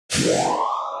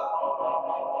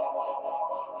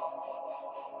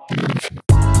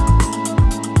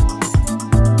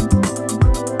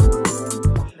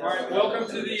Welcome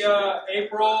to the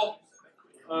April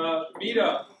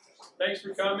meetup. Thanks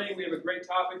for coming. We have a great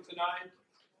topic tonight.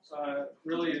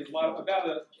 Really, a lot of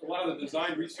the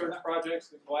design research projects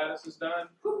that Gladys has done.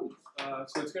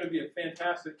 So it's going to be a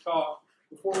fantastic talk.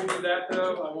 Before we do that,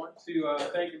 though, I want to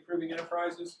thank Improving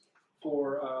Enterprises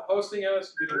for hosting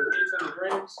us, giving the pizza and the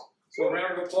drinks. So a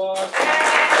round of applause. Diana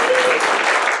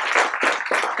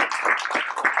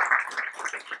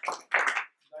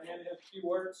has a few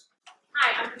words. Hi,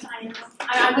 I'm Diana.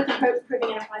 I'm with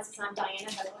Improving Enterprises. I'm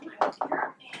Diana Bowen. I work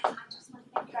here, and I just want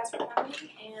to thank you guys for coming.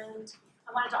 And I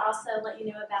wanted to also let you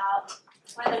know about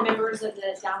one of the members of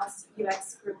the Dallas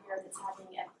UX group here that's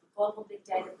having a global big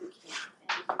data boot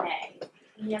camp in May.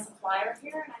 And he has a flyer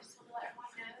here, and I just want to let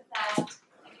everyone know that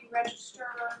if you register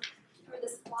through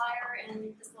this flyer in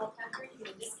this little country, you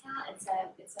get a discount. It's a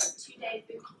 2-day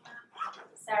boot camp,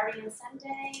 Saturday and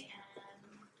Sunday, and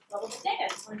global big data.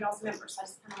 It's one of y'all's members, so I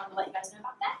just kind of wanted to let you guys know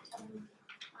about that. I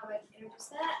would introduce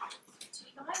that to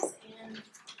you guys, and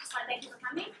just want to thank you for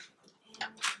coming. And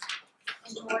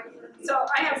enjoy your. So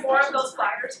I have more of those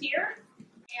flyers here.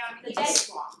 And The day's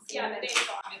long. Yeah, the day's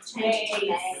long. It's May.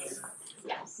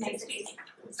 Yes, May 16th,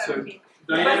 So, 17th.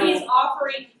 Diana, But he's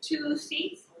offering 2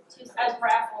 seats as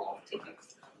raffle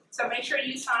tickets. So make sure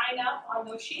you sign up on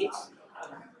those sheets,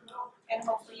 and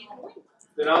hopefully you can win.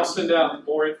 then I'll send out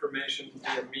more information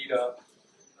via meetup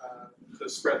to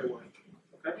spread the word.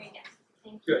 Okay? Very nice.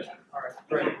 Thank Good. you. All right.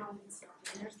 Great.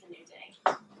 There's the new day.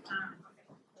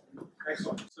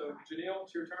 Excellent. So, Janelle,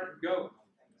 it's your turn. Go.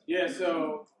 Yeah,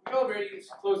 so we're all very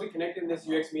closely connected in this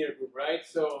UX meter group, right?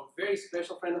 So very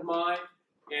special friend of mine,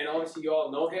 and obviously you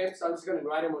all know him, so I'm just going to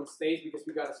invite him on stage because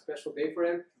we got a special day for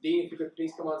him. Dean, if you could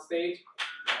please come on stage.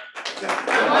 Come on,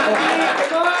 Dean,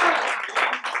 come on!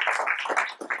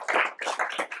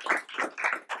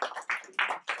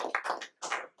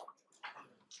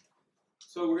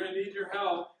 So, we're going to need your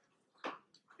help.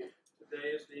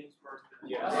 Today is Dean's birthday.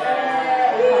 Yes.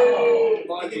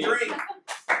 Come on, Take a Dean. drink.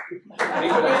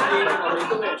 Make a wish, Dean. Come on,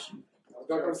 make a wish.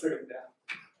 Don't go sitting down.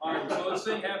 All right, so let's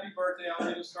sing Happy Birthday. I'll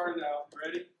get it started out.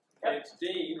 Ready? Okay, it's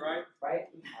Dean, right? Right?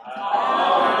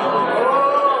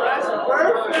 Oh, that's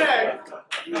perfect.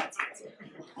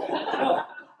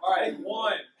 All right,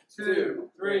 1, 2,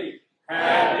 3.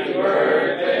 Happy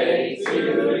birthday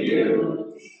to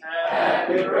you.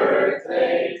 Happy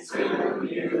birthday to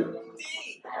you.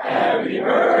 Happy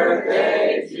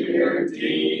birthday, dear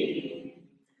Dean.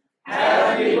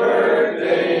 Happy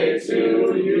birthday to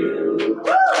you.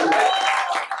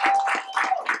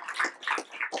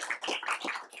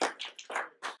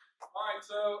 All right,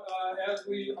 so as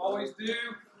we always do,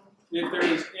 if there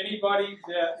is anybody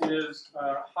that is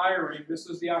hiring, this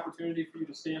is the opportunity for you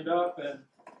to stand up and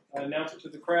announce it to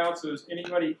the crowd. So is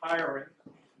anybody hiring?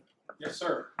 Yes,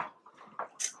 sir.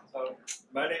 So,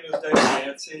 my name is David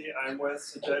Yancey. I'm with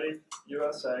Strategist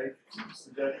USA,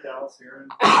 Strategist Dallas here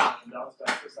in Dallas,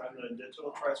 Texas. I'm the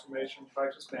Digital Transformation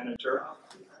Practice Manager,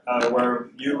 where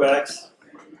UX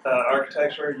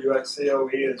architecture, UX COE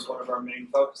is one of our main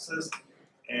focuses.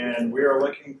 And we are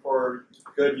looking for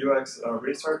good UX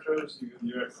researchers,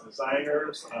 UX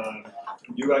designers,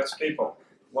 UX people.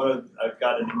 I've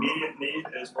got an immediate need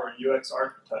is for a UX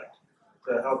architect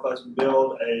to help us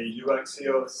build a UX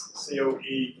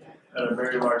COE at a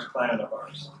very large client of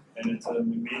ours. And it's an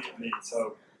immediate need.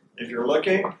 So if you're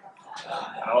looking,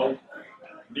 I'll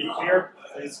be here.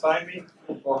 Please find me.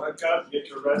 We'll hook up, get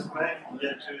your resume, and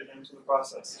get you into the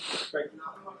process. Great.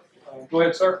 Go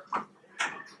ahead, sir.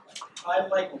 I'm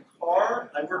Michael Carr.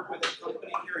 I work with a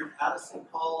company here in Addison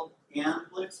called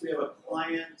Amplix. We have a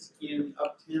client in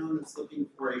Uptown that's looking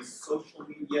for a social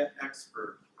media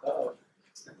expert. Uh-oh.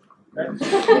 It's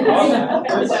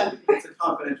a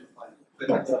confidential client, but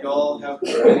if y'all have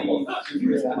any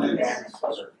interest in it,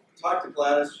 talk to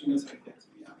Gladys. She knows how to get to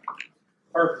me.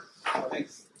 Perfect.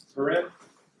 Thanks. Corinne?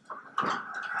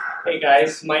 Hey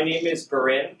guys, my name is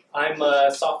Barin. I'm a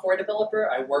software developer.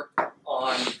 I work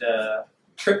on the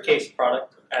Tripcase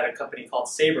product at a company called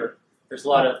Sabre. There's a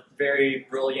lot of very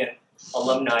brilliant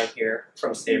alumni here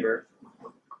from Sabre.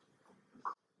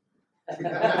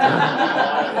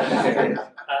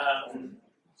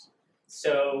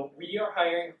 So we are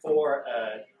hiring for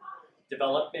a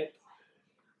development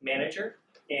manager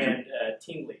and a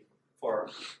team lead for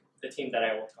the team that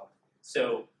I work on.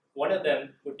 So one of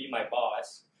them would be my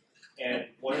boss, and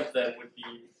one of them would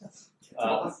be Ken's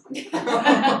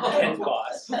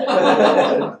boss.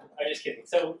 I'm just kidding.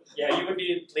 So yeah, you would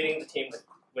be leading the team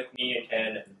with me and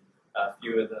Ken and a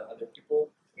few of the other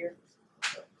people here.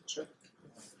 Sure.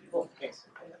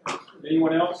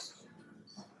 Anyone else?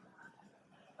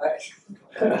 I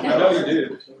I know you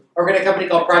do. work at a company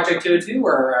called Project 202.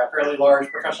 We're a fairly large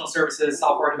professional services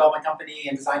software development company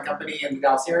and design company in the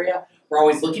Dallas area. We're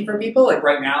always looking for people. Like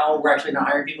right now, we're actually not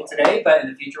hiring people today, but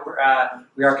in the future,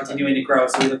 we are continuing to grow.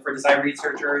 So we look for design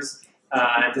researchers,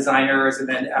 designers, and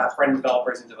then front-end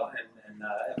developers and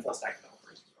full stack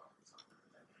developers.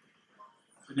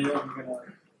 Neil, you're gonna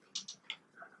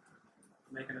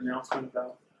make an announcement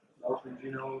about the openings,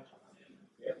 you know?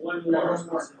 One more.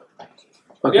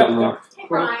 Okay. Yeah. Hey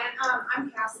Brian,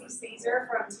 I'm Cassie Caesar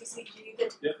from TCG,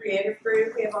 the creative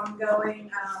group. We have ongoing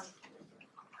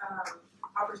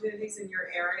opportunities in your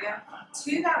area.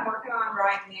 Two that I'm working on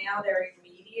right now, they're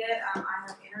immediate. I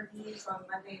have interviews on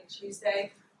Monday and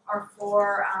Tuesday, are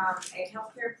for a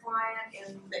healthcare client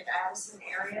in the Addison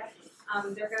area.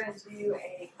 They're going to do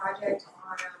a project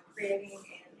on creating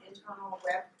an internal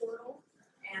web portal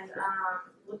and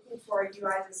looking for a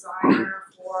UI designer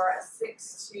for a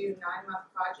 6 to 9 month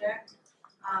project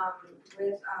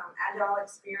with agile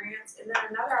experience. And then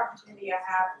another opportunity I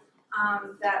have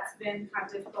that's been kind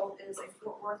of difficult is a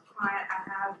Fort Worth client. I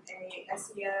have a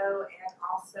SEO and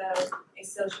also a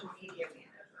social media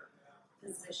manager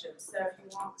position. So if you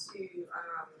want to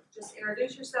just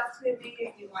introduce yourself to me,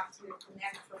 if you'd like to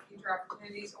connect for future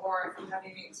opportunities, or if you have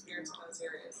any experience in those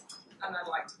areas, I'd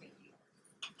like to meet you.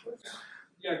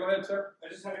 Yeah, go ahead, sir. I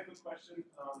just had a quick question.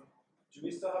 Do we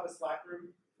still have a Slack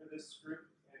room for this group?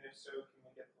 And if so, can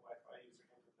we get the Wi-Fi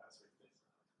username and password, please?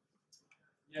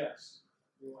 Yes,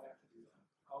 we will have to do that.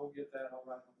 I will get that all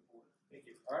right on the board. Thank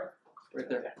you. All right. Right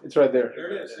there. It's right there. There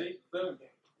it is. See? Boom.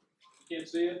 You can't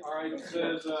see it? All right. It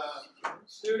says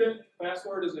student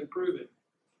password is improving.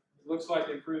 It looks like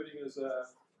improving is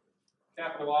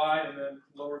capital I and then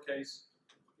lowercase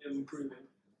improving.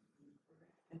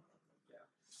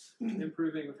 Yeah.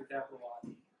 Improving with the capital I.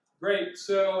 Great.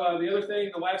 So the other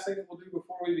thing, the last thing that we'll do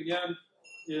before we begin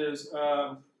is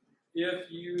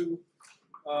if you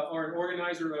are an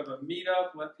organizer of a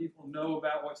meetup, let people know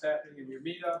about what's happening in your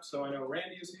meetup. So I know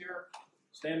Randy is here.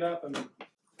 Stand up and.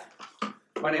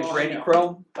 My name is Randy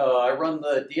Chrome. I run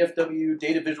the DFW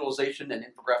Data Visualization and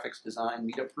Infographics Design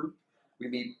Meetup group. We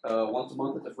meet once a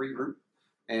month at the free group,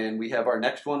 and we have our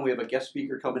next one. We have a guest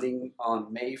speaker coming in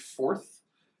on May 4th.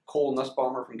 Cole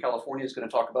Nussbaumer from California is going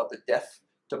to talk about the death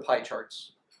to pie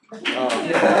charts.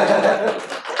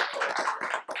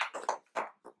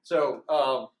 So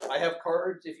I have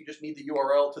cards. If you just need the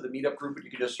URL to the meetup group,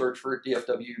 you can just search for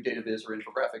DFW Data Viz or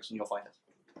Infographics, and you'll find it.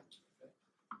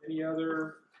 Any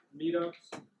other meetups?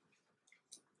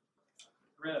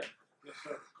 Red. Yes,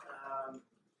 sir.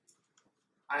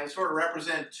 I sort of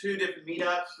represent two different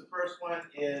meetups. The first one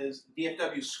is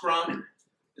DFW Scrum.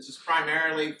 This is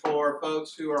primarily for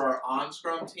folks who are on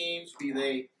Scrum teams, be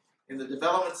they in the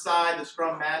development side, the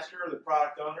Scrum Master, or the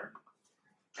product owner.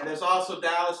 And there's also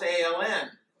Dallas ALN,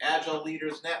 Agile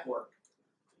Leaders Network.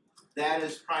 That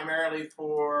is primarily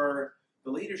for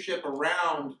the leadership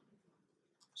around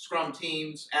Scrum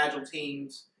teams, Agile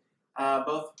teams.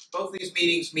 Both these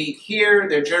meetings meet here.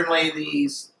 They're generally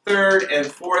these 3rd and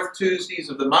 4th Tuesdays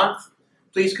of the month.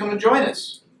 Please come and join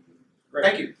us. Great.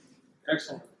 Thank you.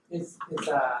 Excellent. Is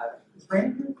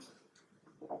Brandon here?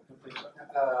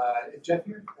 Jeff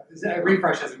here?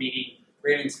 Refresh has a meeting.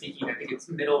 Brandon's speaking. I think it's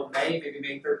middle of May, maybe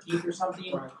May 13th or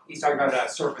something. Right. He's talking about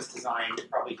surface design,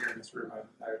 probably here in this room.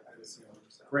 I assume.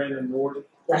 So. Brandon Ward.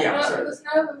 Yeah.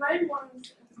 No, the main one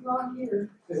is not here.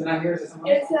 Is it not here? Is it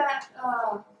somewhere? It's at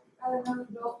another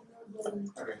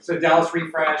building. Okay. So Dallas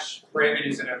Refresh. Brandon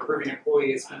is an improving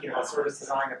employee. Is speaking about service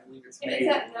design. I believe it's May.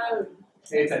 It's at Node.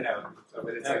 It's at Node. So,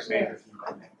 but it's like May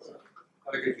 13th. So,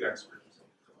 other good experts.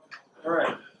 All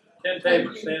right. Ken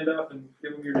Tabor, stand up and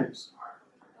give them your news.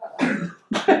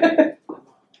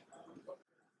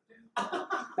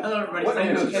 Hello, everybody.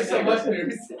 Thanks so much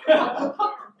news. I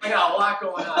got a lot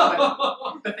going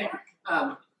on. But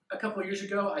a couple of years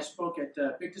ago, I spoke at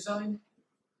Big Design.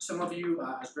 Some of you,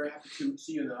 I was very happy to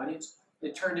see you in the audience.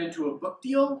 It turned into a book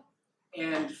deal,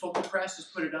 and Focal Press has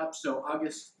put it up. So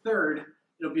August 3rd,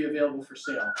 it'll be available for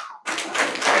sale.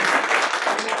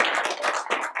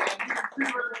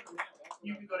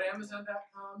 You can go to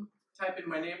Amazon.com, type in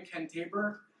my name, Ken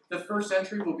Tabor. The first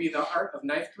entry will be The Art of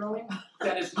Knife Throwing.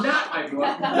 That is not my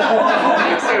book.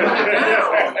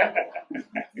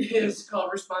 It is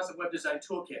called Responsive Web Design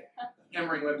Toolkit,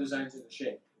 Hammering Web Designs into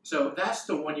Shape. So that's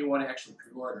the one you want to actually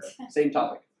pre-order. Same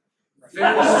topic.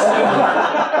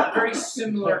 Very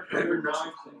similar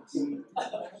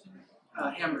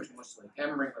hammers mostly,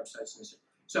 hammering websites.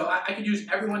 So I could use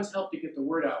everyone's help to get the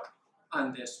word out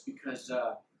on this because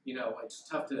you know it's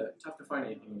tough to find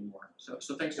anything anymore. So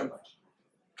thanks so much.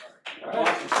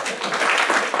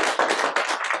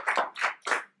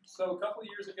 So a couple of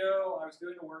years ago, I was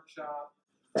doing a workshop.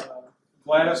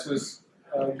 Gladys was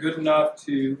good enough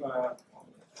to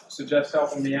suggest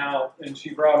helping me out, and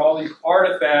she brought all these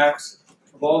artifacts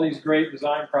of all these great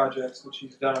design projects that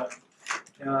she's done.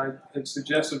 And I had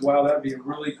suggested, wow, that would be a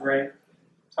really great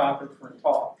topic for a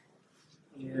talk.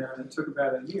 And it took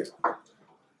about a year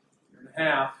and a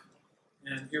half,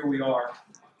 and here we are.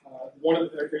 Are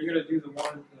you going to do the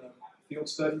one field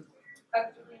study?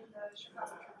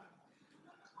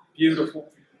 Beautiful.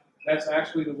 That's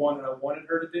actually the one that I wanted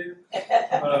her to do.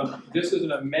 This is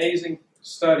an amazing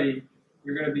study.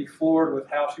 You're going to be floored with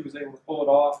how she was able to pull it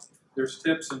off. There's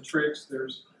tips and tricks.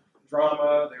 There's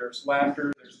drama. There's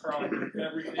laughter. There's crying.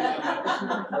 Everything.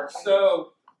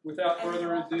 So, without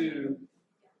further ado,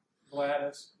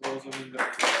 Gladys Rosa-Mendoza.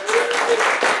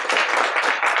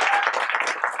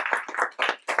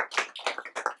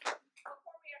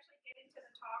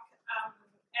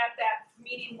 At that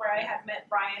meeting where I had met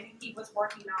Brian, he was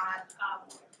working on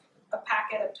a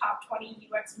packet of top 20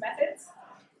 UX methods.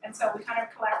 And so we kind of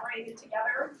collaborated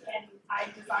together, and I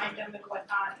designed them and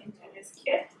whatnot into this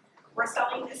kit. We're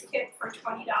selling this kit for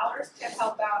 $20 to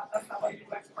help out a fellow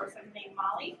UX person named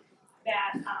Molly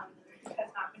that has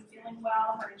not been feeling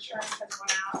well. Her insurance has run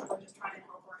out, and we're just trying to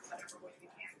help her in whatever way we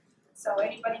can. So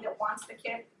anybody that wants the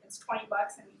kit, it's $20,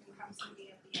 and you can come see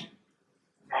me at the end.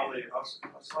 Molly,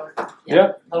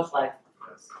 Yeah. Hopefully.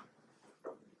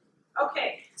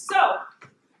 Okay, so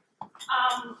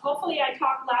hopefully I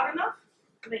talk loud enough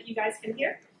so that you guys can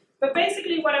hear. But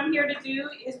basically what I'm here to do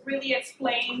is really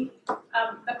explain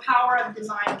the power of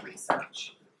design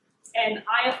research. And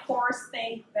I, of course,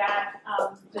 think that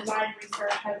design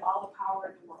research has all the power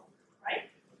in the world, right?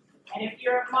 And if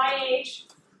you're my age,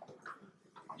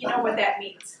 you know what that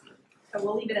means. So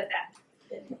we'll leave it at that.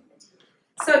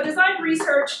 So design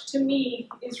research, to me,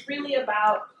 is really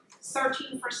about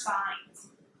searching for signs,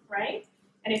 right?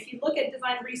 And if you look at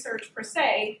design research per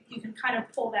se, you can kind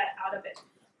of pull that out of it.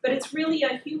 But it's really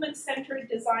a human-centered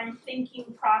design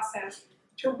thinking process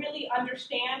to really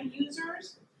understand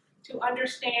users, to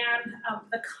understand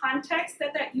the context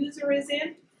that that user is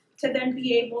in, to then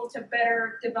be able to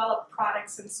better develop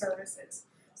products and services.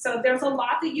 So there's a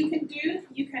lot that you can do.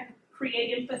 You can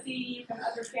create empathy, you can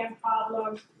understand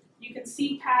problems, you can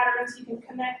see patterns, you can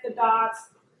connect the dots.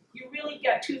 You really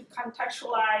get to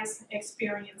contextualize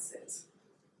experiences.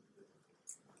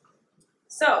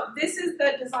 So this is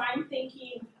the design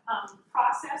thinking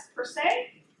process per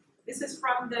se. This is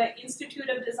from the Institute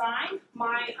of Design,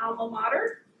 my alma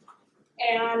mater.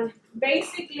 And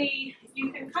basically,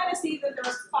 you can kind of see that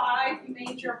there's 5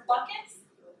 major buckets.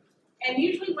 And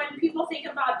usually when people think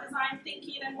about design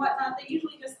thinking and whatnot, they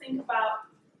usually just think about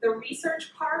the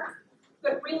research part.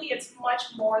 But really, it's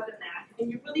much more than that. And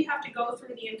you really have to go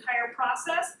through the entire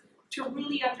process to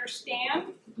really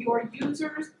understand your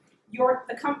users,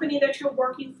 the company that you're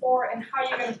working for, and how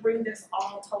you're going to bring this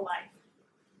all to life.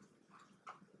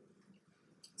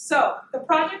 So the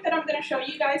project that I'm going to show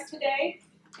you guys today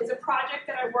is a project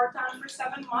that I worked on for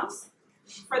 7 months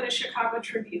for the Chicago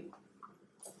Tribune.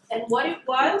 And what it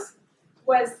was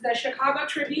the Chicago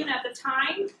Tribune at the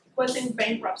time was in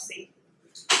bankruptcy.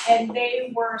 And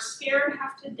they were scared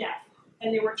half to death.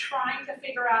 And they were trying to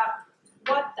figure out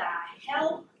what the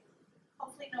hell,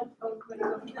 hopefully no what the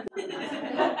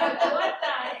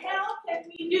hell can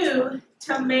we do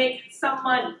to make some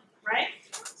money, right?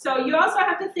 So you also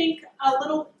have to think a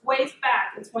little ways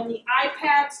back. It's when the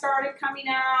iPad started coming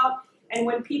out and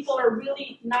when people are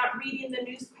really not reading the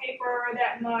newspaper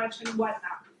that much and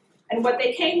whatnot. And what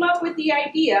they came up with the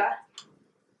idea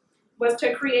was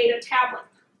to create a tablet,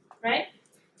 right?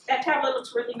 That tablet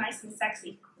looks really nice and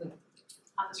sexy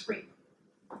on the screen.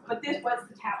 But this was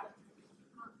the tablet.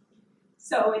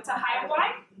 So it's a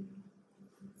Hawaii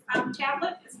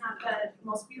tablet. It's not the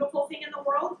most beautiful thing in the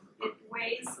world. It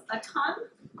weighs a ton.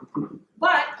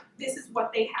 But this is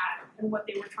what they had and what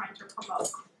they were trying to promote.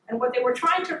 And what they were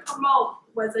trying to promote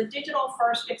was a digital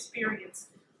first experience.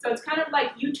 So it's kind of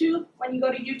like YouTube, when you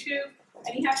go to YouTube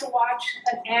and you have to watch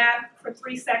an ad for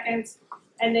 3 seconds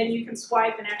and then you can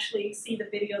swipe and actually see the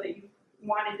video that you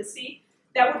wanted to see.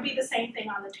 That would be the same thing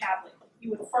on the tablet.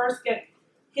 You would first get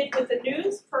hit with the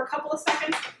news for a couple of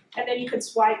seconds and then you could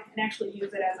swipe and actually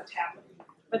use it as a tablet.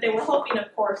 But they were hoping,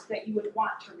 of course, that you would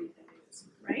want to read the news,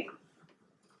 right?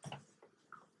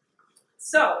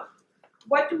 So,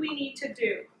 what do we need to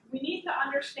do? We need to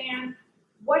understand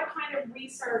what kind of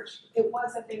research it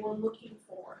was that they were looking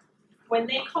for. When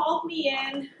they called me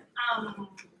in,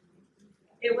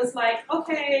 it was like,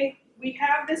 okay, we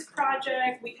have this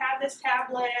project, we have this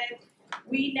tablet,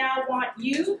 we now want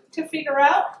you to figure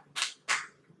out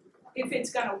if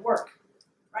it's gonna work,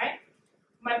 right?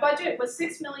 My budget was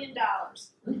 $6 million.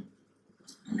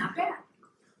 Not bad.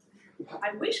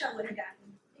 I wish I would have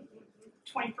gotten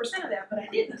 20% of that, but I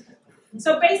didn't.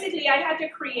 So basically, I had to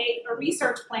create a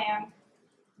research plan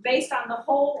based on the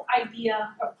whole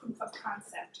idea of proof of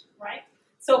concept, right?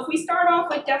 So if we start off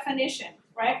with definition,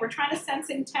 right, we're trying to sense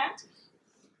intent.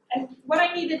 And what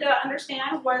I needed to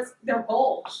understand was their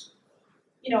goals.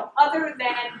 You know, other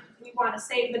than we want to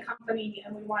save the company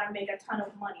and we want to make a ton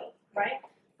of money, right?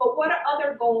 But what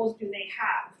other goals do they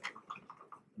have?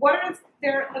 What are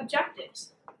their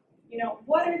objectives? You know,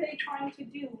 what are they trying to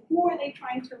do? Who are they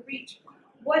trying to reach?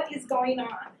 What is going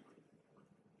on?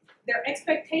 Their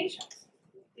expectations.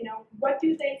 You know, what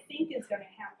do they think is going to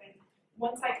happen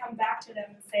once I come back to them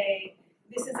and say,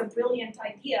 this is a brilliant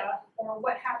idea, or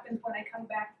what happens when I come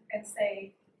back and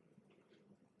say,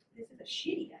 this is a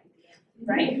shitty idea,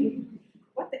 right?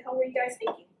 What the hell were you guys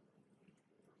thinking?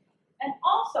 And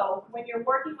also, when you're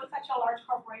working with such a large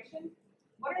corporation,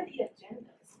 what are the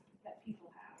agendas that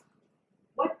people have?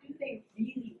 What do they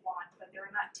really want, but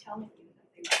they're not telling you that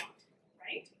they want,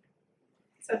 right?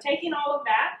 So taking all of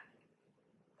that,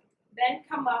 then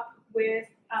come up with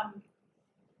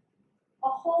a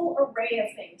whole array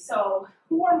of things. So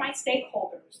who are my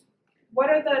stakeholders? What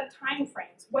are the time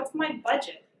frames? What's my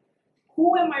budget?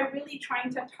 Who am I really trying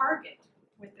to target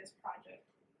with this project?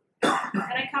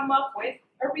 And I come up with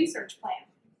a research plan.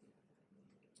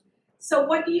 So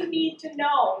what do you need to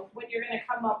know when you're going to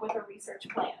come up with a research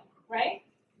plan, right?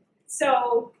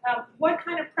 So what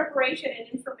kind of preparation and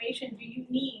information do you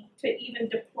need to even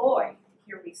deploy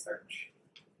your research?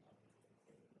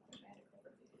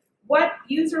 What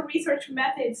user research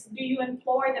methods do you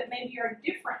employ that maybe are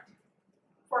different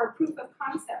for a proof of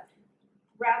concept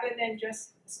rather than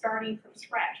just starting from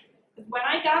scratch? Because when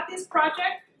I got this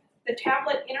project, the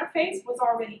tablet interface was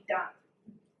already done.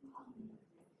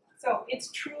 So it's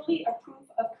truly a proof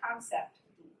of concept.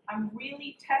 I'm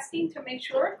really testing to make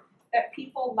sure that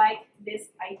people like this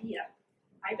idea.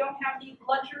 I don't have the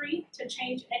luxury to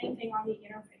change anything on the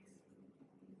interface.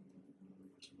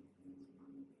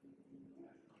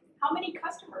 How many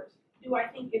customers do I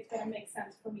think it's going to make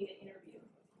sense for me to interview?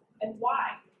 And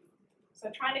why?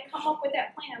 So trying to come up with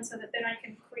that plan so that then I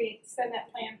can send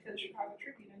that plan to the Chicago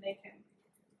Tribune and they can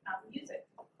use it.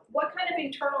 What kind of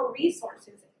internal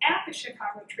resources at the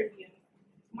Chicago Tribune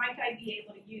might I be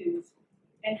able to use?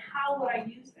 And how would I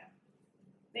use them?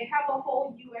 They have a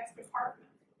whole UX department,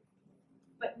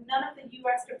 but none of the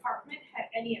UX department had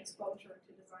any exposure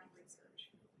to design research.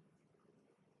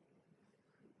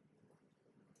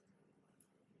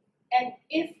 And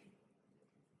if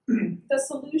the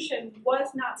solution was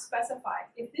not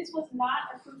specified, if this was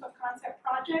not a proof of concept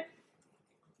project,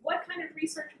 what kind of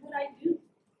research would I do?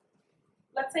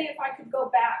 Let's say if I could go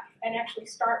back and actually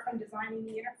start from designing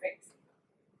the interface,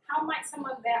 how might some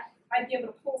of that, I'd be able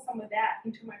to pull some of that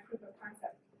into my proof of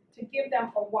concept to give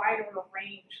them a wider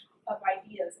range of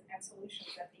ideas and solutions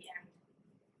at the end.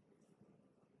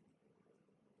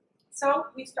 So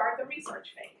we start the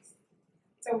research phase.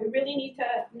 So we really need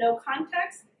to know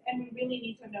context and we really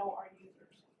need to know our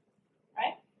users,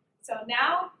 right? So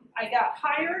now I got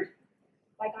hired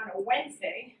like on a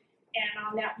Wednesday, and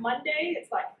on that Monday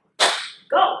it's like,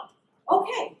 go,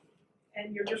 okay.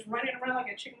 And you're just running around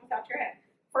like a chicken without your head.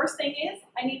 First thing is,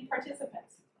 I need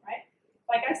participants, right?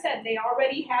 Like I said, they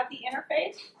already had the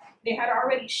interface. They had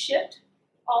already shipped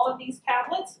all of these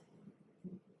tablets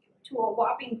to a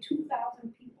whopping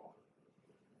 2,000 people.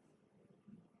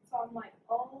 So I'm like,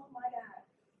 oh my God,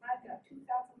 I've got 2,000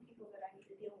 people that I need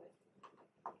to deal with.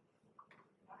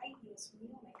 Ay, Dios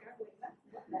mío, me cago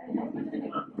en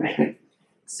la, right?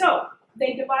 So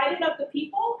they divided up the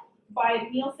people by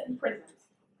Nielsen prisons.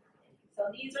 So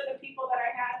these are the people that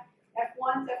I had,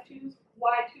 F1s, F2s,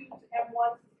 Y2s,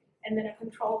 M1s, and then a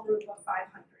control group of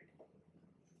 500.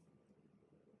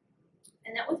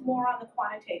 And that was more on the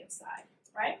quantitative side,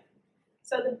 right?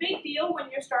 So the big deal when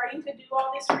you're starting to do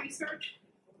all this research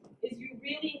is you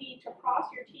really need to cross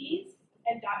your T's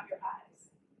and dot your I's.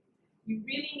 You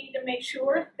really need to make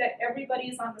sure that everybody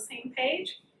is on the same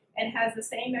page and has the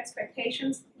same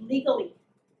expectations legally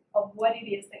of what it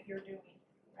is that you're doing,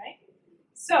 right?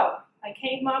 So I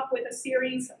came up with a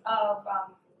series of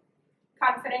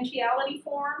confidentiality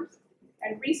forms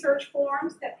and research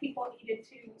forms that people needed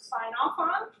to sign off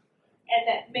on, and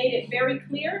that made it very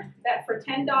clear that for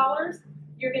 $10,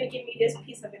 you're going to give me this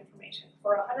piece of information.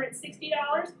 For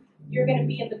 $160, you're going to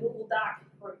be in the Google Doc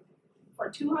group. For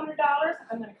 $200,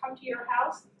 I'm going to come to your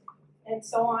house, and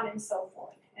so on and so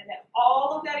forth. And that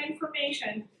all of that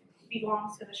information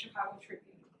belongs to the Chicago Tribune.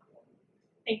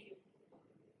 Thank you.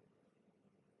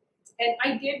 And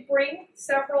I did bring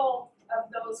several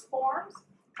of those forms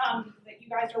that you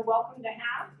guys are welcome to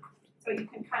have, so you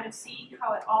can kind of see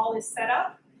how it all is set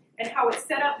up, and how it's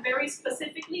set up very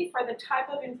specifically for the type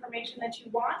of information that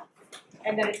you want,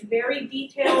 and that it's very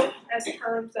detailed as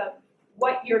terms of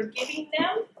what you're giving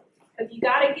them, because you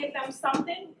gotta give them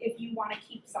something if you wanna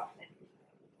keep something,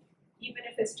 even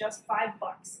if it's just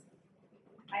 $5.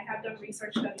 I have done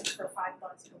research studies for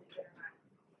 $5, believe it or not.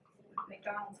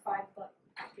 McDonald's $5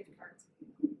 gift cards.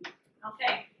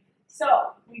 Okay,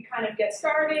 so we kind of get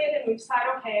started and we decide,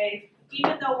 okay,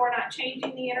 even though we're not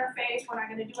changing the interface, we're not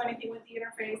gonna do anything with the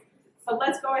interface, but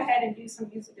let's go ahead and do some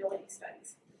usability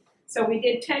studies. So we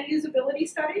did 10 usability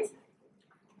studies,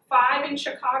 5 in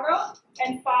Chicago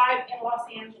and 5 in Los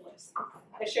Angeles.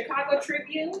 The Chicago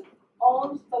Tribune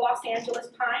owns the Los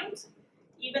Angeles Times,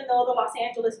 even though the Los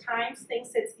Angeles Times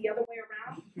thinks it's the other way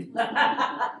around.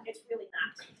 It's really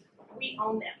not. We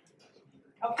own them.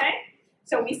 Okay?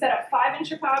 So we set up 5 in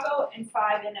Chicago and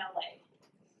 5 in LA.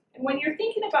 And when you're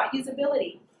thinking about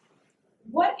usability,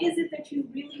 what is it that you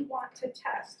really want to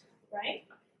test, right?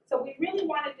 So we really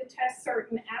wanted to test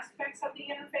certain aspects of the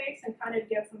interface and kind of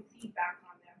get some feedback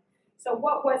on them. So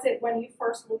what was it when you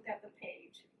first looked at the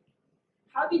page?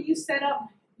 How did you set up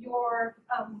your,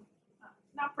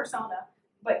 not persona,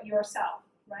 but yourself,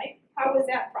 right? How was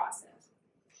that process?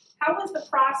 How was the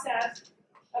process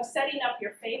of setting up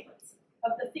your favorites,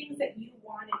 of the things that you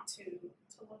wanted to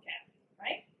look at,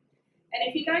 right? And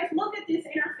if you guys look at this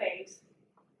interface,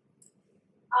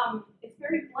 it's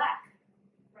very black,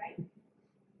 right?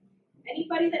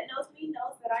 Anybody that knows me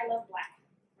knows that I love black,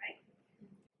 right?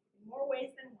 In more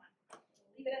ways than one.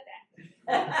 We'll leave it at that.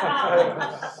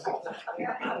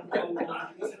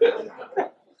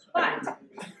 But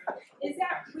is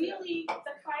that really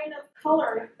the kind of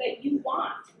color that you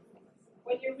want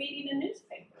when you're reading a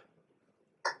newspaper?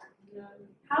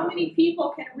 How many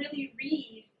people can really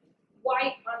read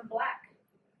white on black?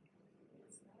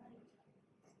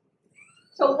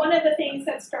 So one of the things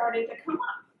that started to come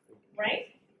up,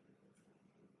 right,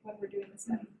 when we're doing the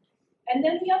study. And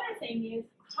then the other thing is,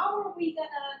 how are we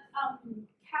gonna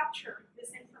capture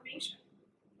this information,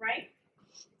 right?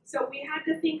 So we had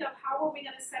to think of how are we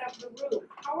gonna set up the room?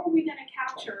 How are we gonna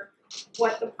capture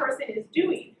what the person is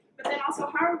doing? But then also,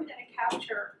 how are we gonna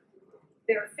capture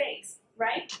their face,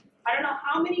 right? I don't know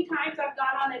how many times I've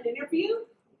gone on an interview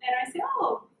and I say,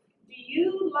 oh, do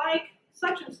you like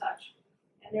such and such?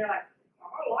 And they're like,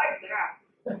 oh, I like that.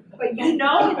 But you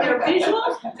know, their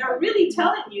visuals, they're really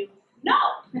telling you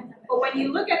no. But when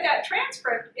you look at that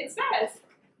transcript, it says,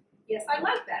 yes, I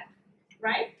like that,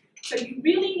 right? So you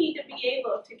really need to be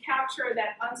able to capture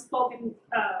that unspoken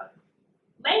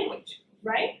language,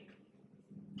 right?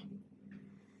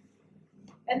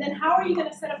 And then how are you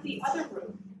going to set up the other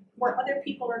room where other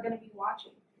people are going to be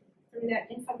watching through that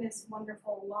infamous,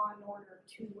 wonderful Law and Order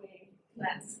two-way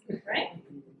lens, right?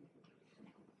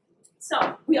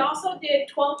 So we also did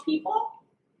 12 people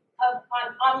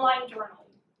on online journaling.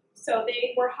 So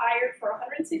they were hired for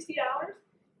 $160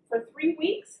 for 3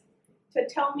 weeks to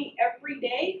tell me every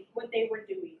day what they were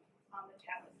doing on the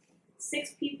tablet.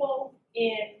 6 people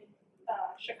in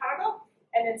Chicago,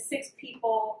 and then 6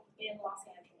 people in Los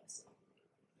Angeles.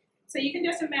 So you can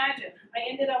just imagine, I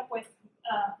ended up with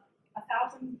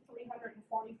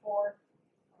 1,344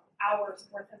 hours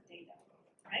worth of data,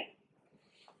 right?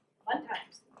 Fun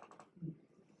times.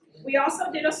 We also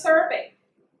did a survey.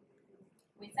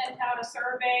 We sent out a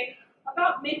survey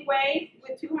about midway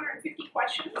with 250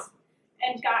 questions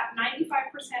and got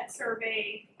 95%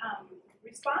 survey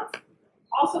response.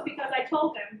 Also because I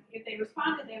told them if they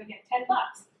responded, they would get $10.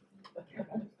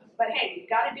 But hey, you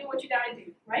gotta do what you gotta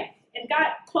do, right? And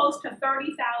got close to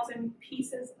 30,000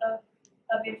 pieces of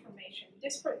information,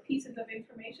 disparate pieces of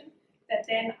information that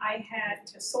then I had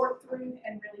to sort through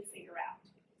and really figure out.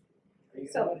 Are you going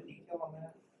to go into detail on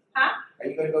that? Huh? Are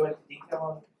you going to go into detail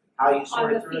on how you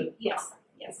sorted through it? Yes,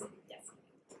 yes, yes.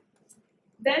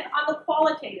 Then on the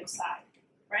qualitative side,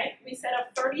 right, we set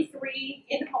up 33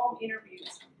 in-home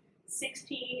interviews,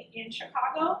 16 in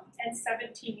Chicago and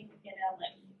 17 in LA.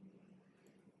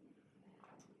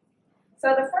 So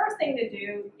the first thing to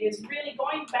do is really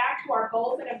going back to our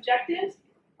goals and objectives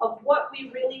of what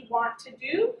we really want to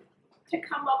do to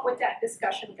come up with that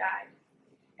discussion guide.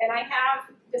 And I have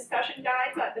discussion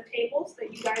guides at the tables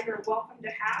that you guys are welcome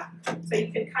to have, so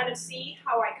you can kind of see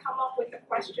how I come up with the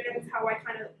questions, how I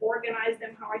kind of organize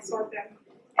them, how I sort them,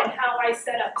 and how I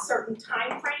set up certain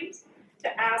time frames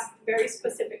to ask very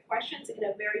specific questions in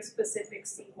a very specific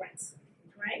sequence,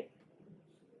 right?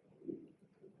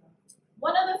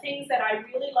 One of the things that I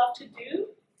really love to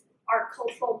do are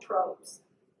cultural probes.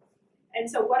 And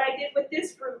so what I did with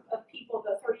this group of people,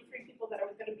 the 33 people that I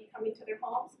was gonna be coming to their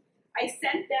homes, I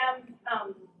sent them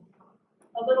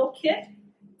a little kit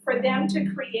for them to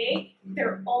create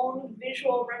their own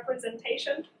visual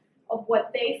representation of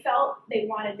what they felt they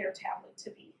wanted their tablet to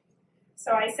be.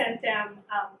 So I sent them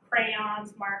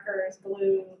crayons, markers,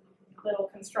 glue, little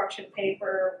construction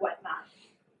paper, whatnot.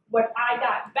 What I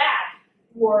got back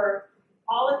were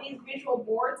all of these visual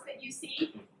boards that you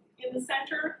see in the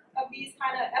center of these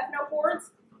kind of ethno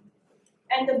boards.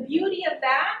 And the beauty of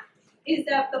that is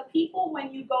that the people,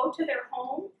 when you go to their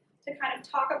home to kind of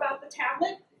talk about the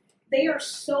tablet, they are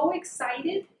so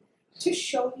excited to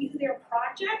show you their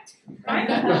project, right?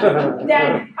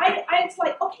 That it's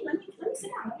like, okay, let me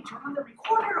sit down, let me turn on the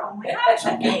recorder, oh my gosh,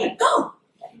 okay, go.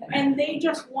 And they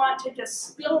just want to just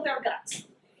spill their guts.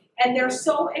 And they're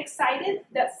so excited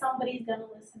that somebody's gonna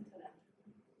listen to them.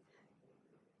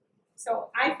 So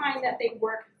I find that they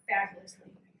work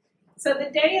fabulously. So the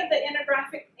day of the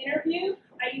ethnographic interview,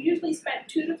 I usually spend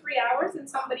 2 to 3 hours in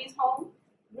somebody's home,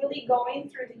 really going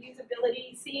through the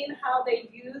usability, seeing how they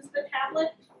use the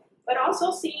tablet, but also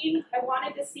I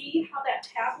wanted to see how that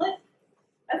tablet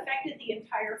affected the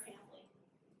entire family.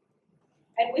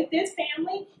 And with this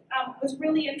family, it was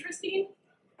really interesting.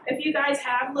 If you guys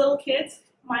have little kids,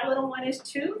 my little one is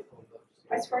 2.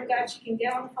 I swear to God, she can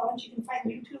get on the phone, she can find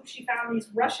YouTube. She found these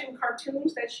Russian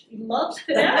cartoons that she loves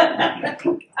to death.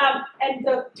 And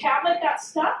the tablet got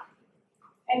stuck,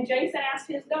 and Jason asked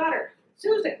his daughter,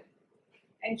 Susan.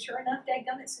 And sure enough,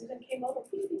 dadgummit, Susan came over,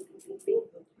 beep, beep, beep, beep,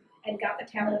 beep, and got the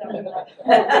tablet up and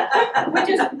running. Which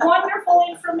is wonderful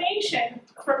information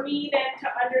for me then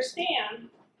to understand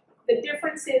the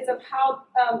differences of how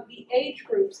the age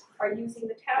groups are using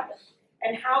the tablet,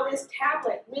 and how this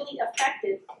tablet really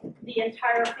affected the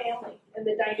entire family and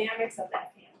the dynamics of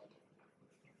that family.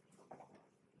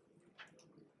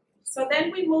 So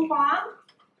then we move on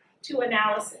to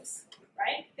analysis,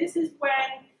 right? This is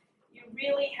when you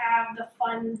really have the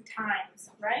fun times,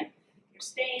 right? You're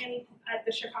staying at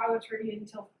the Chicago Tribune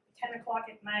until 10 o'clock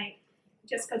at night,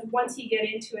 just because once you get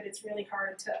into it, it's really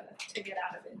hard to get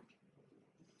out of it.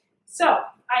 So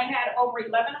I had over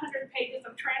 1,100 pages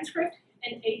of transcript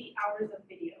and 80 hours of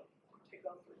video to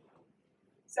go through.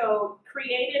 So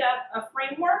created a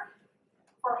framework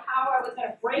for how I was going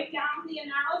to break down the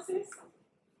analysis,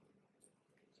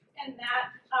 and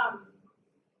that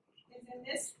is in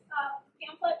this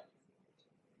pamphlet.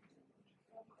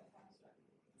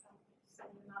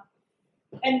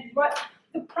 And what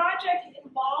the project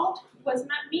involved was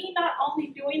not only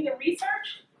doing the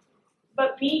research,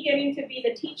 but me getting to be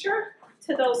the teacher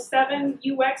to those 7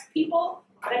 UX people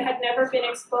that had never been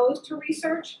exposed to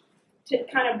research, to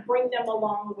kind of bring them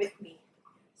along with me.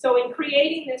 So in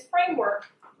creating this framework,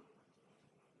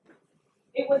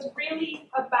 it was really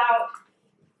about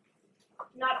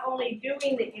not only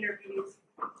doing the interviews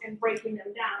and breaking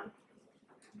them down,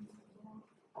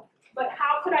 but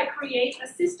how could I create a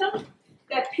system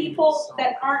that people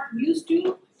that aren't used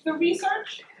to the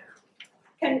research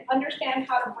can understand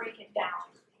how to break it down,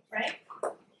 right?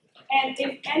 And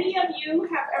if any of you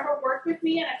have ever worked with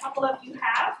me, and a couple of you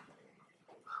have,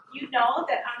 you know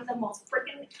that I'm the most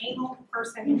freaking anal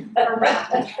person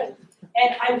around.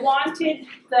 And I wanted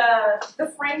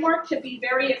the framework to be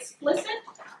very explicit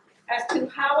as to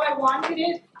how I wanted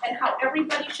it and how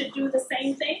everybody should do the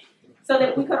same thing so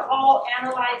that we could all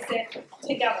analyze it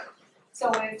together. So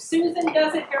if Susan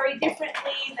does it very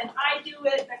differently than I do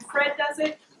it, than Fred does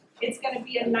it, it's going to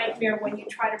be a nightmare when you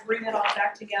try to bring it all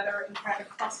back together and try to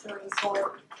cluster and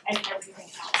sort and everything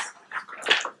else.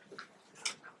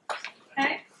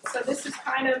 Okay, so this is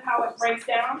kind of how it breaks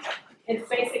down. It's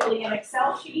basically an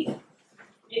Excel sheet.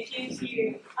 It gives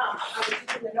you, I was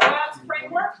using the NOAPS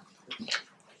framework,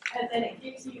 and then it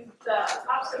gives you the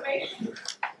observation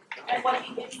and what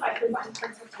the insight design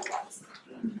principle was.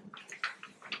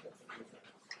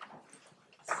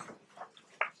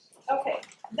 Okay,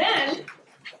 then,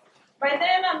 by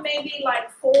then I'm maybe like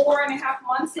 4.5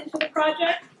 months into the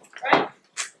project, right?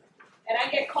 And I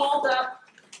get called up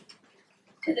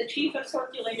to the chief of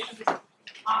circulation's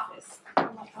office.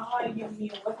 I'm like, oh, you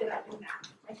mean, what did I do now?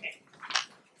 Okay.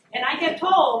 And I get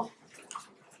told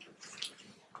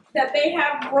that they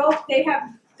have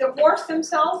divorced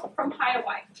themselves from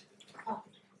Highlight.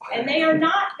 And they are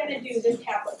not going to do this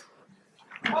tablet.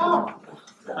 Oh.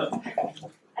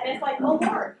 And it's like, oh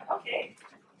Lord, okay.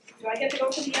 Do I get to go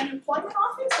to the unemployment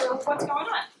office or what's going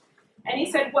on? And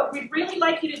he said, what we'd really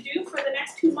like you to do for the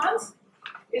next 2 months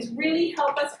is really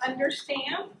help us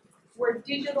understand where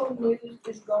digital news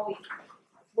is going,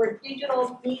 where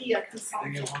digital media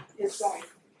consumption is going.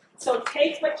 So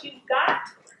take what you've got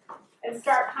and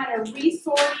start kind of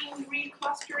resorting,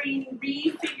 reclustering,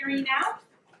 refiguring out.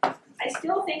 I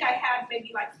still think I had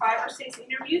maybe like 5 or 6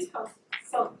 interviews,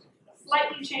 so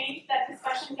slightly changed that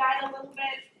discussion guide a little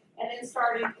bit, and then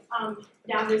started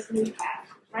down this new path,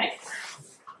 right?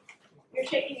 You're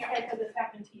shaking your head because it's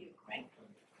happened to you, right?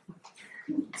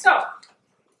 So,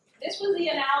 this was the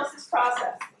analysis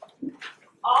process.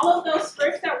 All of those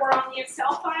strips that were on the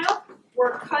Excel file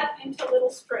were cut into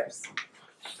little strips.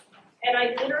 And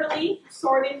I literally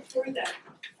sorted through them.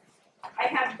 I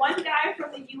had one guy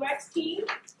from the UX team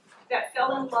that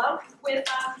fell in love with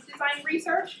design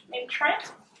research named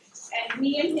Trent, and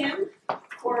me and him,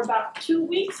 for about 2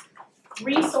 weeks,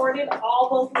 resorted all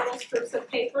those little strips of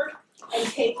paper and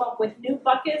came up with new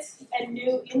buckets and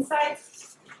new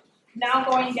insights. Now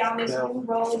going down this new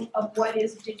road of what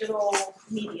is digital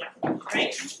media,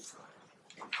 right?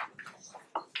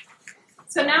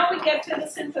 So now we get to the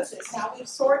synthesis. Now we've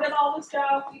sorted all the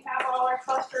stuff, we have all our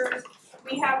clusters,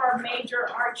 we have our major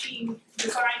arching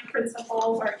design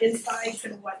principles, our insights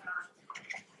and whatnot.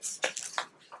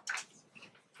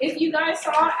 If you guys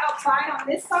saw outside on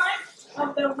this side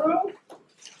of the room,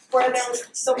 where there was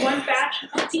the one batch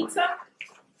of pizza,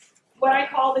 what I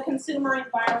call the consumer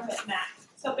environment map.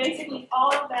 So basically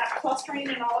all of that clustering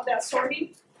and all of that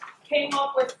sorting came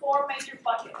up with 4 major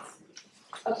buckets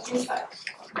of insights.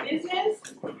 Business,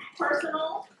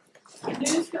 personal,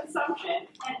 news consumption,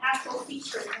 and actual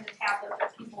features in the tablet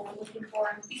that people were looking for,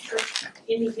 and features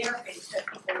in the interface that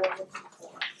people were looking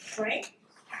for, right?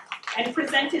 And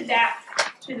presented that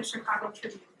to the Chicago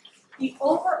Tribune. The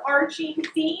overarching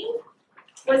theme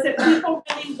was that people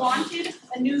really wanted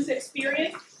a news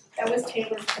experience that was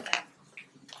tailored to them.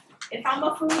 If I'm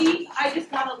a foodie, I just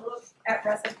want to look at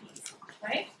recipes,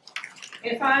 right?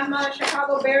 If I'm a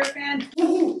Chicago Bears fan,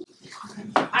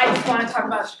 I just want to talk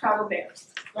about Chicago Bears,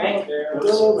 right?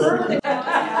 Right?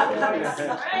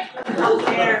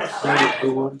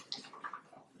 Right?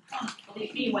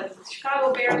 Believe me, when the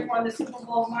Chicago Bears won the Super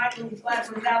Bowl, my little blood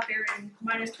was out there in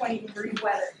minus 20-degree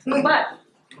weather. But,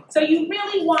 so you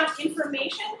really want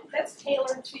information that's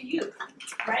tailored to you,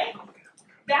 right?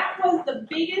 That was the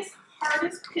biggest,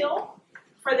 hardest pill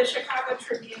for the Chicago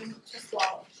Tribune to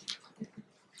swallow.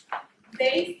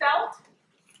 They felt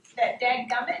that,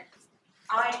 dadgummit,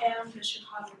 I am the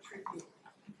Chicago Tribune.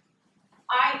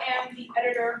 I am the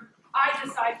editor. I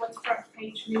decide what's front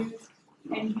page news,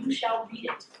 and you shall read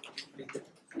it.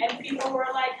 And people were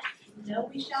like, no,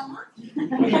 we shall not.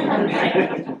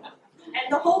 Right?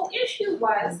 And the whole issue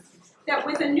was that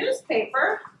with a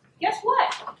newspaper, guess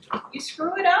what? You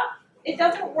screw it up, it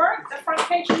doesn't work, the front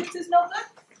page news is no good,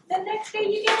 the next day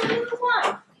you get a new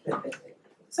one.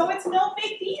 So it's no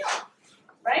big deal,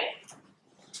 right?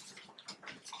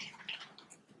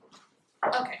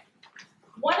 Okay.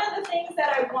 One of the things that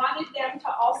I wanted them to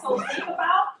also think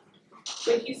about,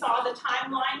 if you saw the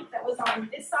timeline that was on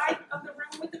this side of the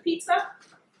room with the pizza,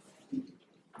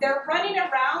 they're running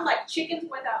around like chickens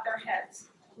without their heads.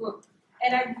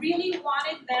 And I really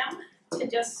wanted them to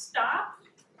just stop,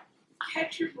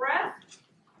 catch your breath,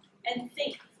 and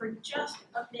think for just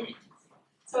a minute.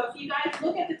 So if you guys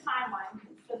look at the timeline,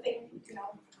 the thing,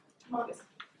 focus.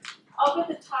 Up at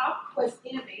the top was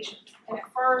innovation. And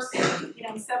at first,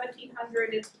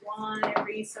 1700 is one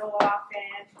every so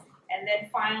often, and then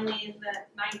finally in the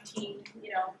 19,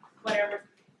 whatever,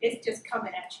 it's just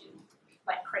coming at you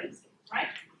like crazy, right?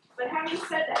 But having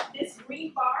said that, this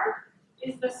green bar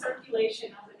is the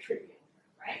circulation of the Tribune,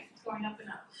 right? It's going up and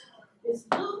up. This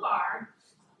blue bar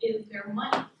is their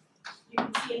money. You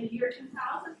can see in the year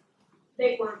 2000,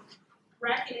 they were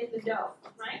racking in the dough,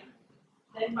 right?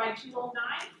 Then by 2009,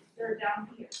 they're down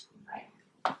here, right?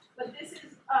 But this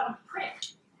is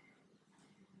print.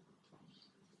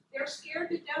 They're scared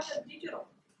to death of digital,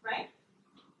 right?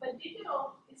 But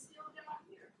digital is still down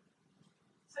here.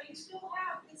 So you still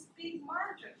have this big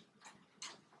margin.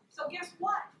 So guess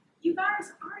what? You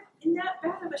guys aren't in that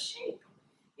bad of a shape.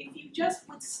 If you just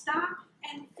would stop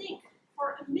and think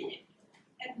for a minute,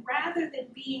 and rather than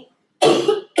being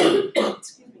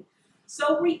excuse me,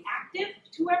 so reactive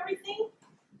to everything,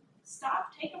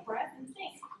 stop, take a breath, and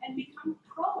think, and become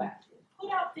proactive.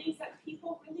 Put out things that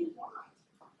people really want,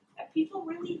 that people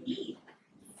really need.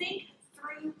 Think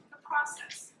through the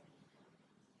process.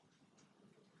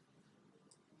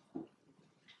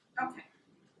 Okay.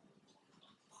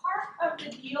 Part of the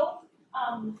deal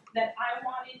that I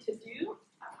wanted to do,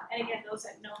 and again, those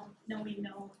that know me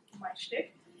know my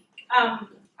shtick,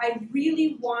 I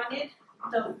really wanted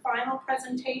the final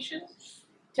presentation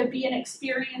to be an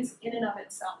experience in and of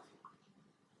itself.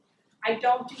 I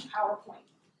don't do PowerPoint.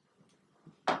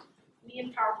 Me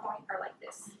and PowerPoint are like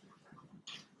this.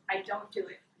 I don't do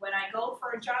it. when I go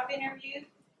for a job interview,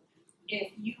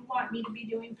 if you want me to be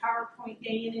doing PowerPoint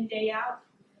day in and day out,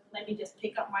 let me just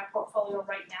pick up my portfolio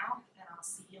right now and I'll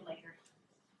see you later.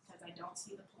 Because I don't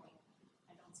see the point.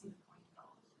 I don't see the point at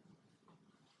all.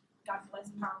 God bless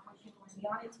PowerPoint people in the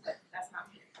audience, but that's not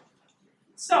me.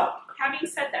 So, having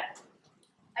said that,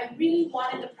 I really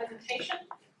wanted the presentation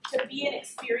to be an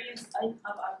experience of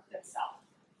itself.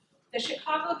 The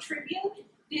Chicago Tribune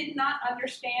did not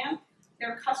understand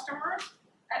their customers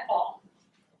at all.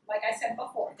 Like I said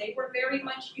before, they were very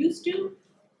much used to,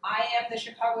 I am the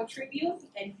Chicago Tribune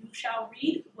and you shall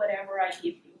read whatever I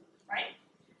give you, right?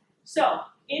 So,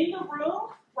 in the room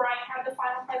where I had the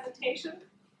final presentation,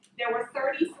 there were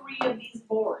 33 of these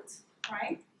boards,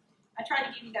 right? I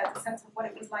tried to give you guys a sense of what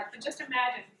it was like, but just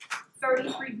imagine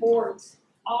 33 boards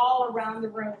all around the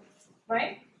room,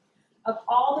 right? Of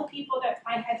all the people that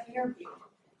I had interviewed,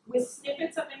 with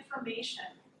snippets of information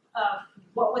of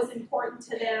what was important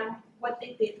to them, what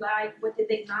they did like, what did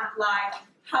they not like,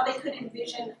 how they could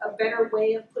envision a better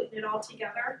way of putting it all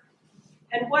together.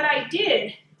 And what I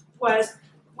did was,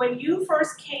 when you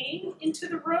first came into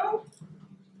the room,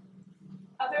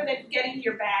 other than getting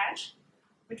your badge,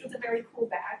 which was a very cool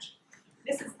badge,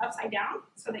 this is upside down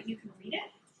so that you can read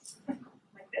it,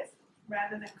 like this,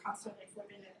 rather than constantly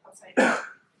flipping it upside down.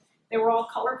 They were all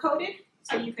color-coded,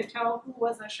 so you could tell who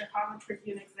was a Chicago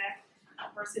Tribune exec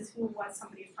versus who was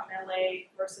somebody from LA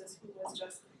versus who was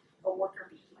just a worker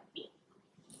bee like me.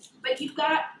 But you've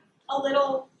got a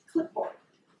little clipboard.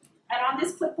 And on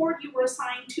this clipboard, you were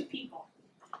assigned 2 people.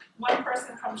 One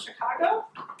person from Chicago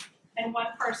and one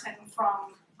person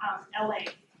from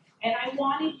LA. And I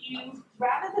wanted you,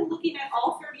 rather than looking at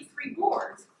all 33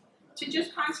 boards, to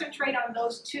just concentrate on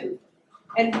those 2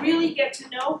 and really get to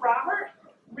know Robert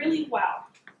really well.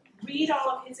 Read all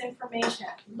of his information.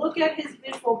 Look at his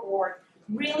visual board.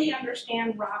 Really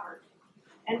understand Robert.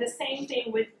 And the same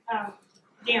thing with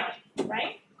Darren,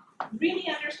 right? Really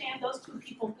understand those 2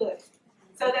 people good.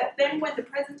 So that then when the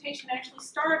presentation actually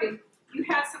started, you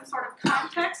had some sort of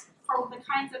context for the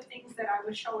kinds of things that I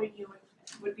was showing you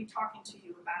and would be talking to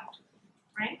you about,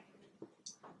 right?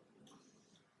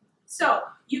 So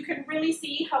you can really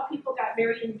see how people got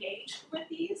very engaged with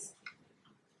these.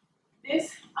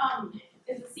 This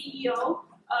is the CEO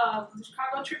of the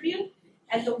Chicago Tribune,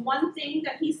 and the one thing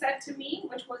that he said to me,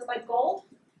 which was like gold,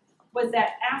 was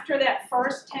that after that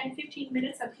first 10-15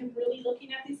 minutes of him really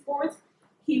looking at these boards,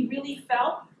 he really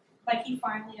felt like he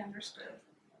finally understood.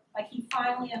 Like he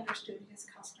finally understood his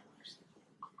customers.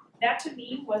 That to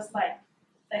me was like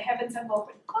the heavens have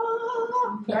opened.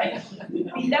 Oh, right? I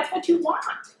mean, that's what you want,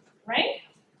 right?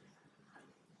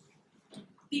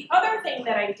 The other thing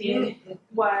that I did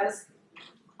was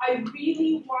I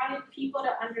really wanted people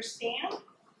to understand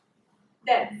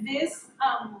that this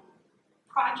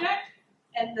project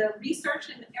and the research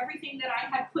and everything that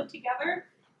I had put together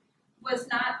was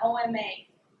not OMA.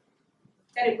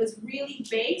 That it was really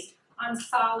based on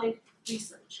solid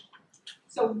research.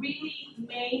 So really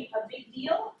made a big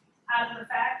deal out of the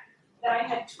fact that I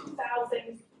had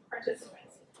 2,000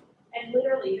 participants. And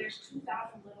literally there's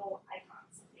 2,000 little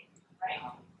icons,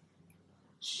 right?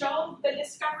 Showed the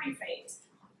discovery phase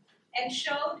and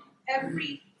showed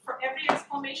for every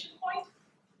exclamation point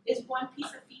is one piece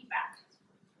of feedback.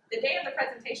 The day of the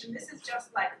presentation, this is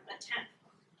just like a 10.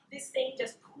 This thing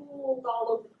just pooled all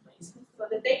over the place so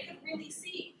that they could really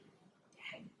see,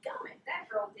 dadgummit, that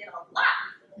girl did a lot.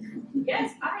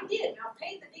 Yes, I did. Now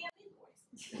pay the damn invoice.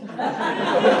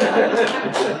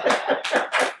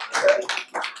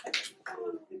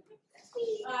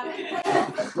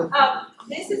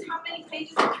 This is how many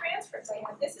pages of transcripts I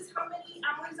had. This is how many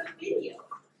hours of video.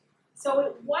 So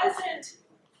it wasn't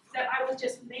that I was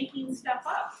just making stuff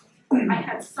up. I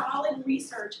had solid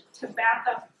research to back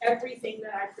up everything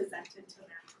that I presented to them.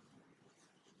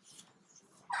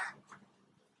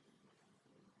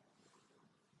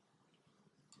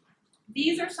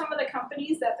 These are some of the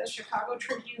companies that the Chicago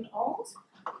Tribune owns.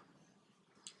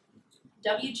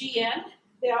 WGN,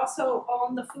 they also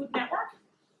own the Food Network.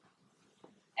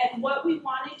 And what we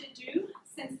wanted to do,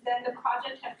 since then the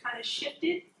project had kind of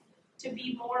shifted to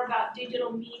be more about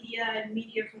digital media and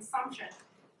media consumption,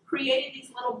 created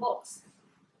these little books.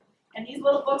 And these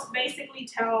little books basically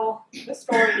tell the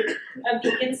story of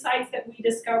the insights that we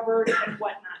discovered and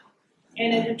whatnot.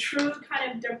 And in a true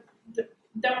kind of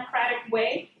democratic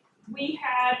way, we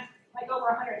had like over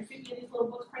 150 of these little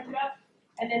books printed up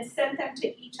and then sent them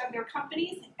to each of their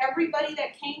companies. Everybody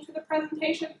that came to the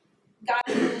presentation got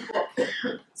a new book.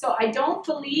 So I don't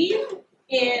believe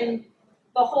in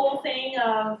the whole thing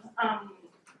of,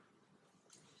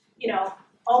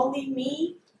 only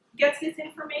me gets this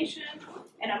information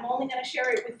and I'm only gonna share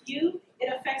it with you,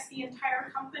 it affects the entire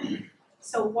company,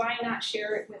 so why not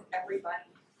share it with everybody?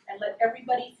 And let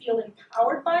everybody feel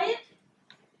empowered by it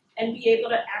and be able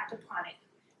to act upon it.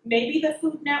 Maybe the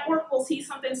Food Network will see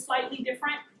something slightly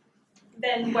different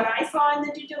than what I saw in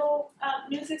the digital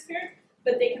news experience,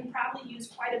 but they can probably use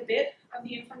quite a bit of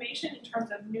the information in terms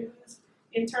of news,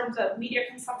 in terms of media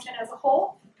consumption as a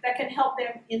whole, that can help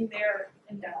them in their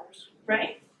endeavors,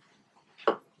 right?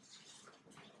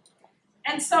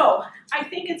 And so, I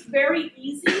think it's very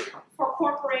easy for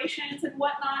corporations and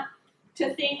whatnot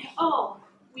to think, oh,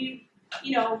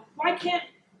 why can't,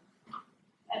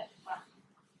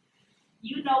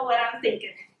 you know what I'm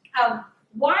thinking.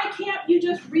 Why can't you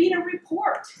just read a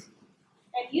report?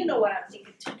 And you know what I'm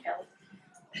thinking too, Kelly.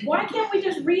 Why can't we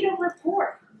just read a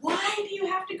report? Why do you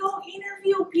have to go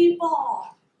interview people?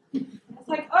 It's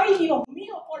like, ay, Dios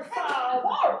mío, por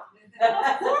favor.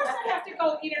 Of course I have to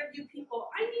go interview people.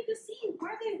 I need to see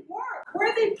where they work,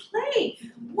 where they play,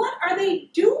 what are they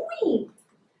doing?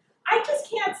 I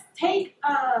just can't take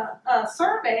a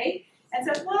survey and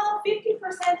say, well,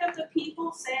 50% of the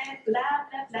people said blah,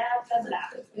 blah, blah, blah,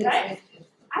 blah, right?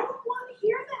 I don't want to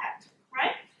hear that,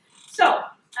 right? So,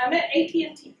 I'm at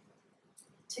AT&T.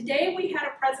 Today we had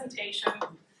a presentation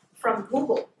from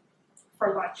Google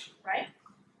for lunch, right?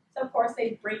 So of course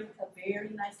they bring a very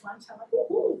nice lunch. I'm like,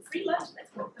 ooh, free lunch,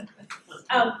 let's go.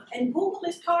 And Google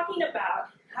is talking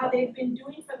about how they've been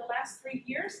doing for the last 3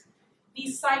 years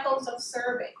these cycles of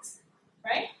surveys,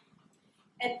 right?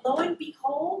 And lo and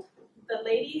behold, the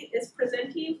lady is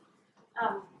presenting,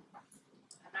 I'm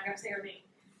not gonna say her name,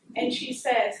 and she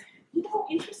says,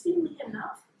 interestingly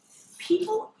enough,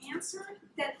 people answer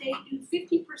that they do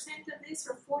 50% of this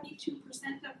or 42%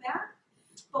 of that,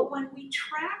 but when we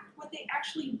track what they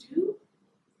actually do,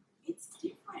 it's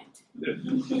different.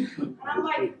 And I'm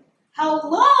like,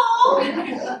 hello?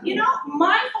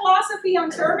 My philosophy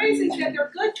on surveys is that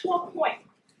they're good to a point,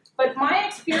 but my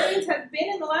experience has been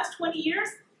in the last 20 years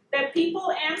that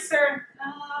people answer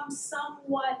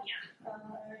somewhat,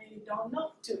 I don't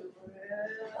know, 2,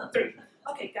 3.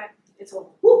 Okay, God, it's over.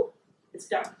 Woo, it's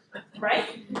done, right?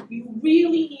 You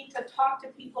really need to talk to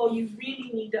people. You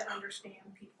really need to understand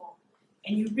people.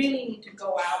 And you really need to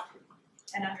go out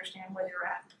and understand where they're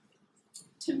at.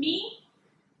 To me,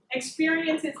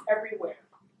 experience is everywhere,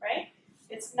 right?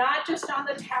 It's not just on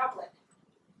the tablet.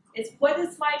 It's what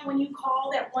it's like when you call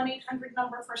that 1-800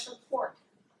 number for support.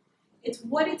 It's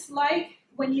what it's like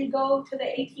when you go to the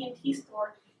AT&T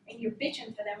store and you're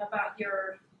bitching to them about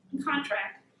your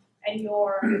contract and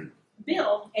your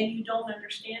bill and you don't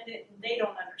understand it and they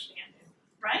don't understand it,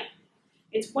 right?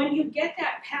 It's when you get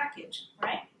that package,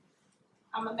 right?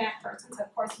 I'm a Mac person, so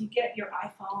of course you get your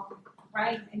iPhone,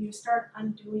 right? And you start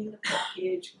undoing the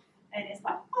package and it's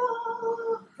like,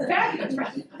 oh, fabulous,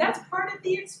 right? That's part of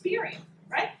the experience,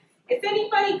 right? If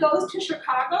anybody goes to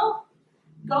Chicago,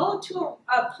 go to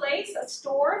a place, a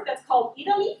store that's called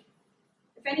Italy.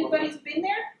 If anybody's been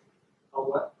there. Oh,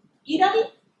 what?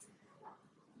 Italy.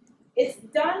 It's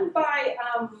done by,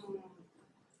 I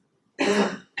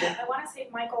want to say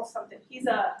Michael something. He's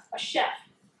a chef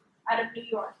out of New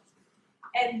York.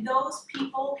 And those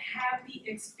people have the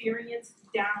experience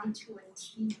down to a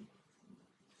T.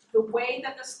 The way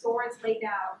that the store is laid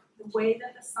out, the way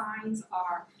that the signs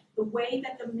are, the way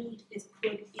that the meat is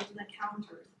put in the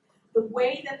counters, the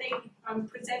way that they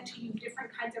present to you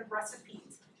different kinds of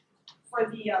recipes for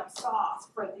the sauce,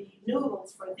 for the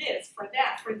noodles, for this, for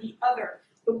that, for the other,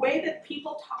 the way that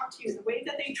people talk to you, the way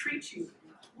that they treat you.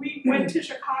 We went to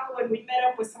Chicago and we met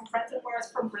up with some friends of ours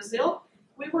from Brazil.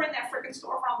 We were in that freaking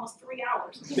store for almost 3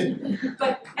 hours.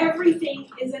 But everything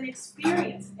is an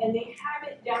experience and they have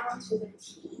it down to the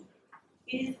T.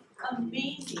 It is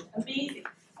amazing, amazing.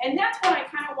 And that's what I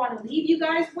kind of want to leave you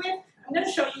guys with. I'm going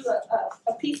to show you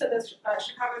a piece of this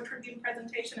Chicago Tribune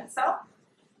presentation itself.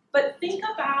 But think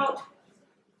about,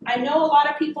 I know a lot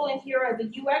of people in here are the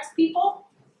UX people,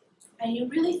 and you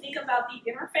really think about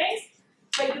the interface,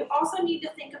 but you also need to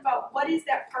think about what is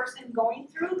that person going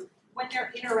through when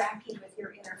they're interacting with your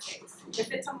interface.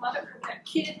 If it's a mother, that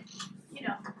kid,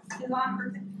 is on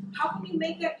her, how can you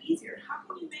make that easier? How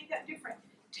can you make that different?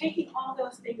 Taking all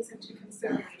those things into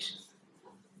consideration.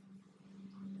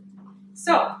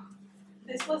 So,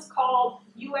 this was called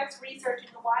UX Research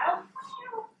in the Wild.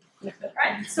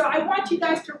 Right? So I want you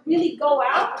guys to really go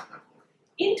out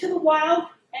into the wild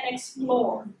and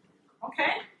explore.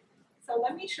 Okay? So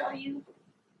let me show you.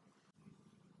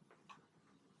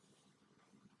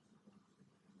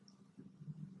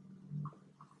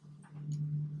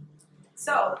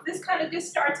 So this kind of just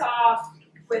starts off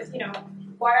with,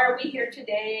 why are we here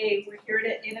today? We're here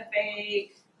to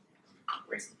innovate.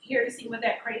 We're here to see what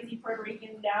that crazy Puerto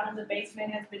Rican down in the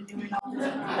basement has been doing all this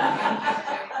time.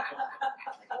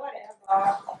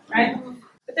 Whatever, right?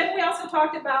 But then we also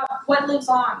talked about what lives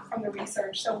on from the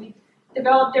research. So we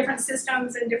developed different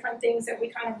systems and different things that we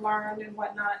kind of learned and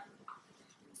whatnot.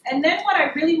 And then what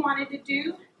I really wanted to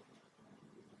do,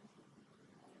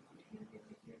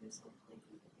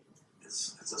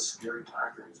 it's a scary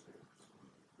time for newspapers.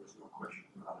 There's no question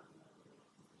about it.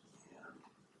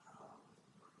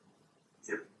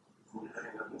 And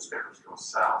if newspapers go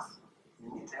south, you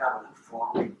need to have an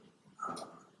informed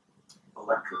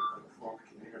electorate, an informed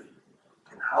community.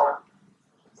 And how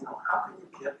can you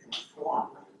get informed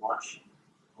when you watch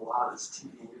a lot of this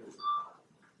TV news?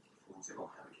 Things they don't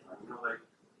have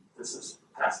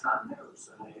that's not news,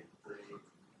 and they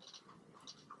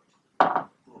I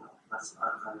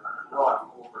know I'm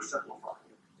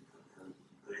oversimplifying it, and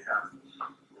they have,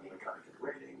 they got to get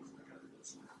ratings, and they got to do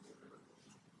this and that.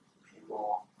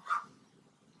 People,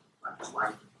 I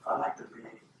like to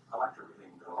really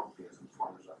know, be as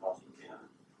informed as I possibly can,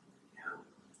 and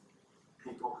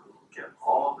people who get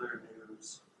all of their news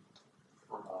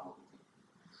from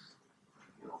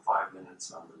 5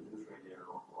 minutes on the news radio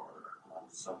or on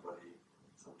some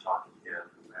talking head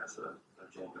who has an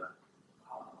agenda.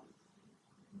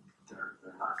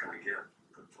 They're not going to get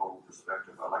the total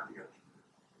perspective. I like to get,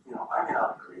 I may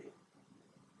not agree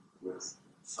with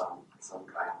some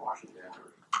guy in Washington,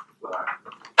 but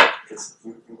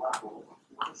you want to know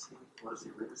what is he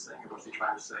really saying, or what is he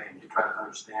trying to say, and you try to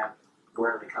understand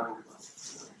where they're coming from.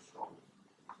 So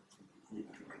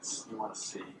you want to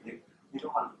see, you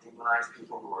don't want to demonize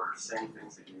people who are saying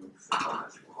things that you think are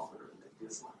wrong or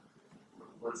Islam.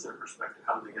 What is their perspective?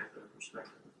 How do they get their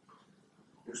perspective?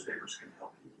 Newspapers can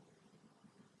help you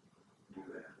do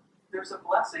that. There's a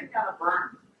blessing and a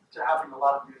burden to having a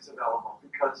lot of news available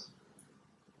because.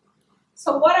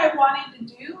 So what I wanted to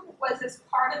do was, as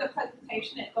part of the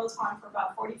presentation, it goes on for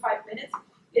about 45 minutes,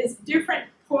 is different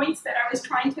points that I was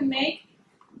trying to make,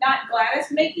 not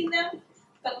Gladys making them,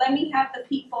 but let me have the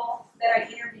people that I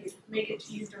interviewed make it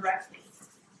to you directly,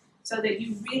 so that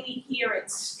you really hear it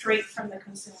straight from the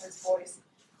consumer's voice,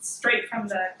 straight from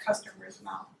the customer's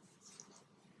mouth.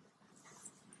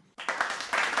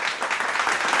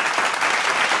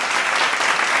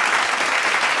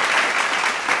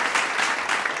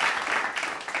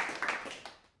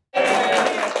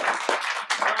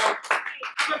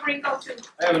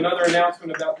 I have another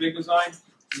announcement about Big Design.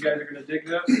 You guys are going to dig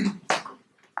this.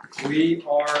 We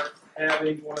are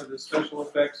having one of the special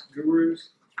effects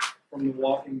gurus from The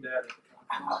Walking Dead.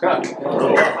 All right.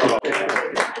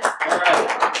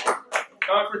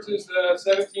 Conference is the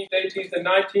 17th, 18th, and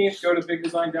 19th. Go to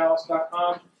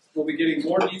bigdesigndallas.com. We'll be getting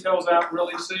more details out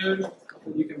really soon.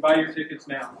 You can buy your tickets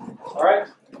now. All right.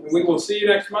 We will see you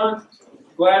next month.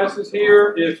 Gladys is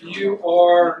here. If you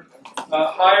are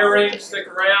hiring, stick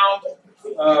around.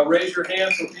 Raise your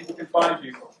hand so people can find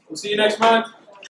you. We'll see you next month.